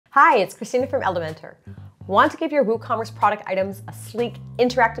Hi, it's Christina from Elementor. Want to give your WooCommerce product items a sleek,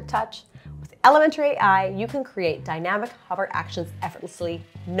 interactive touch? With Elementor AI, you can create dynamic hover actions effortlessly.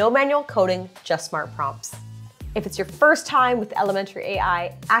 No manual coding, just smart prompts. If it's your first time with Elementor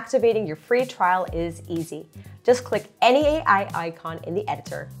AI, activating your free trial is easy. Just click any AI icon in the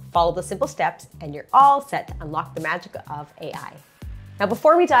editor, follow the simple steps, and you're all set to unlock the magic of AI. Now,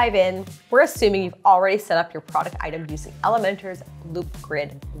 before we dive in, we're assuming you've already set up your product item using Elementor's Loop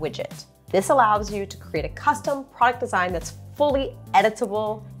Grid widget. This allows you to create a custom product design that's fully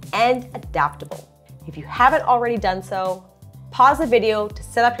editable and adaptable. If you haven't already done so, pause the video to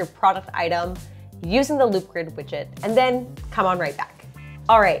set up your product item using the Loop Grid widget, and then come on right back.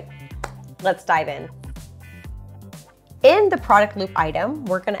 All right, let's dive in. In the product loop item,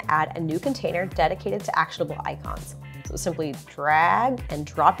 we're gonna add a new container dedicated to actionable icons. So simply drag and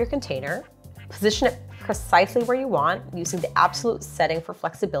drop your container, position it precisely where you want using the absolute setting for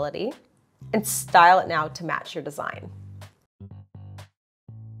flexibility, and style it now to match your design.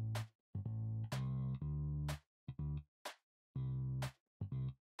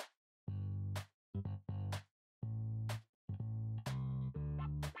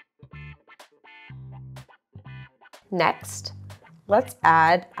 Next, let's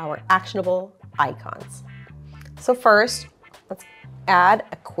add our actionable icons. So first, let's add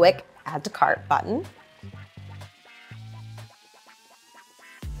a quick add to cart button.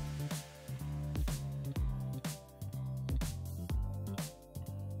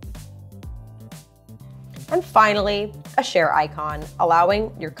 And finally, a share icon,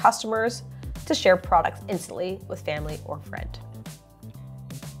 allowing your customers to share products instantly with family or friend.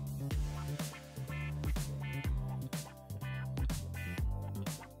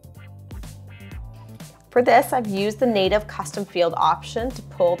 For this, I've used the native custom field option to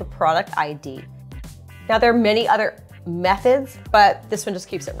pull the product ID. Now, there are many other methods, but this one just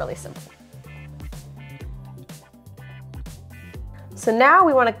keeps it really simple. So now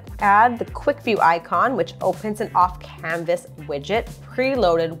we want to add the quick view icon, which opens an off-canvas widget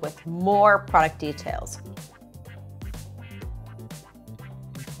preloaded with more product details.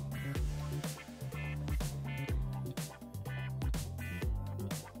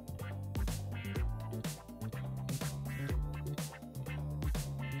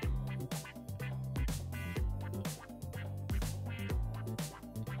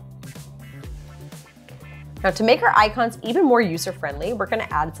 Now, to make our icons even more user-friendly, we're going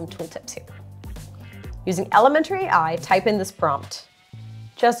to add some tooltips here. Using Elementor AI, type in this prompt.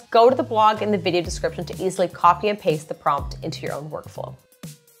 Just go to the blog in the video description to easily copy and paste the prompt into your own workflow.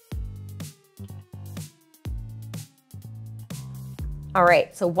 All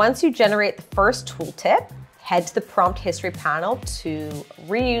right, so once you generate the first tooltip, head to the prompt history panel to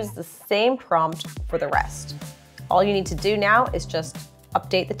reuse the same prompt for the rest. All you need to do now is just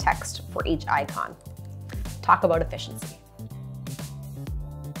update the text for each icon. Talk about efficiency.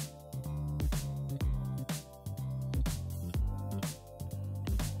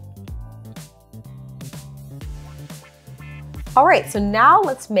 All right, so now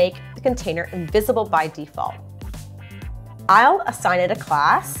let's make the container invisible by default. I'll assign it a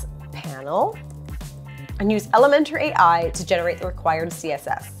class, panel, and use Elementor AI to generate the required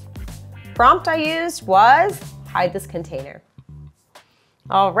CSS. Prompt I used was hide this container.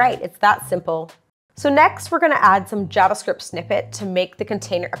 All right, it's that simple. So next, we're going to add some JavaScript snippet to make the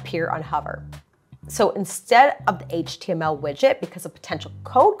container appear on hover. So instead of the HTML widget, because of potential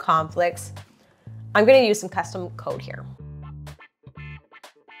code conflicts, I'm going to use some custom code here.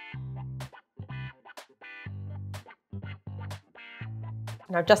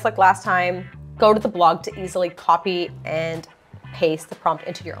 Now, just like last time, go to the blog to easily copy and paste the prompt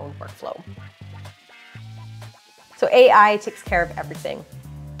into your own workflow. So AI takes care of everything.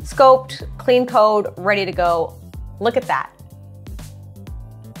 Scoped, clean code, ready to go. Look at that.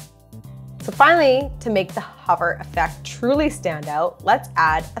 So finally, to make the hover effect truly stand out, let's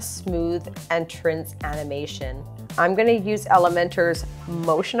add a smooth entrance animation. I'm going to use Elementor's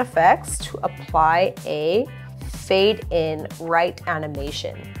motion effects to apply a fade in right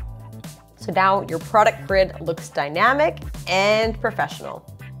animation. So now your product grid looks dynamic and professional.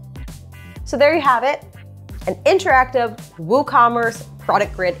 So there you have it, an interactive WooCommerce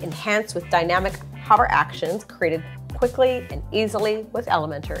product grid enhanced with dynamic hover actions created quickly and easily with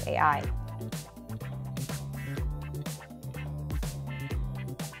Elementor AI.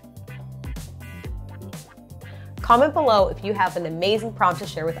 Comment below if you have an amazing prompt to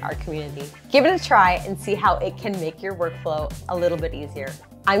share with our community. Give it a try and see how it can make your workflow a little bit easier.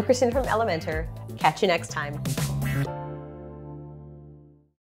 I'm Christina from Elementor. Catch you next time.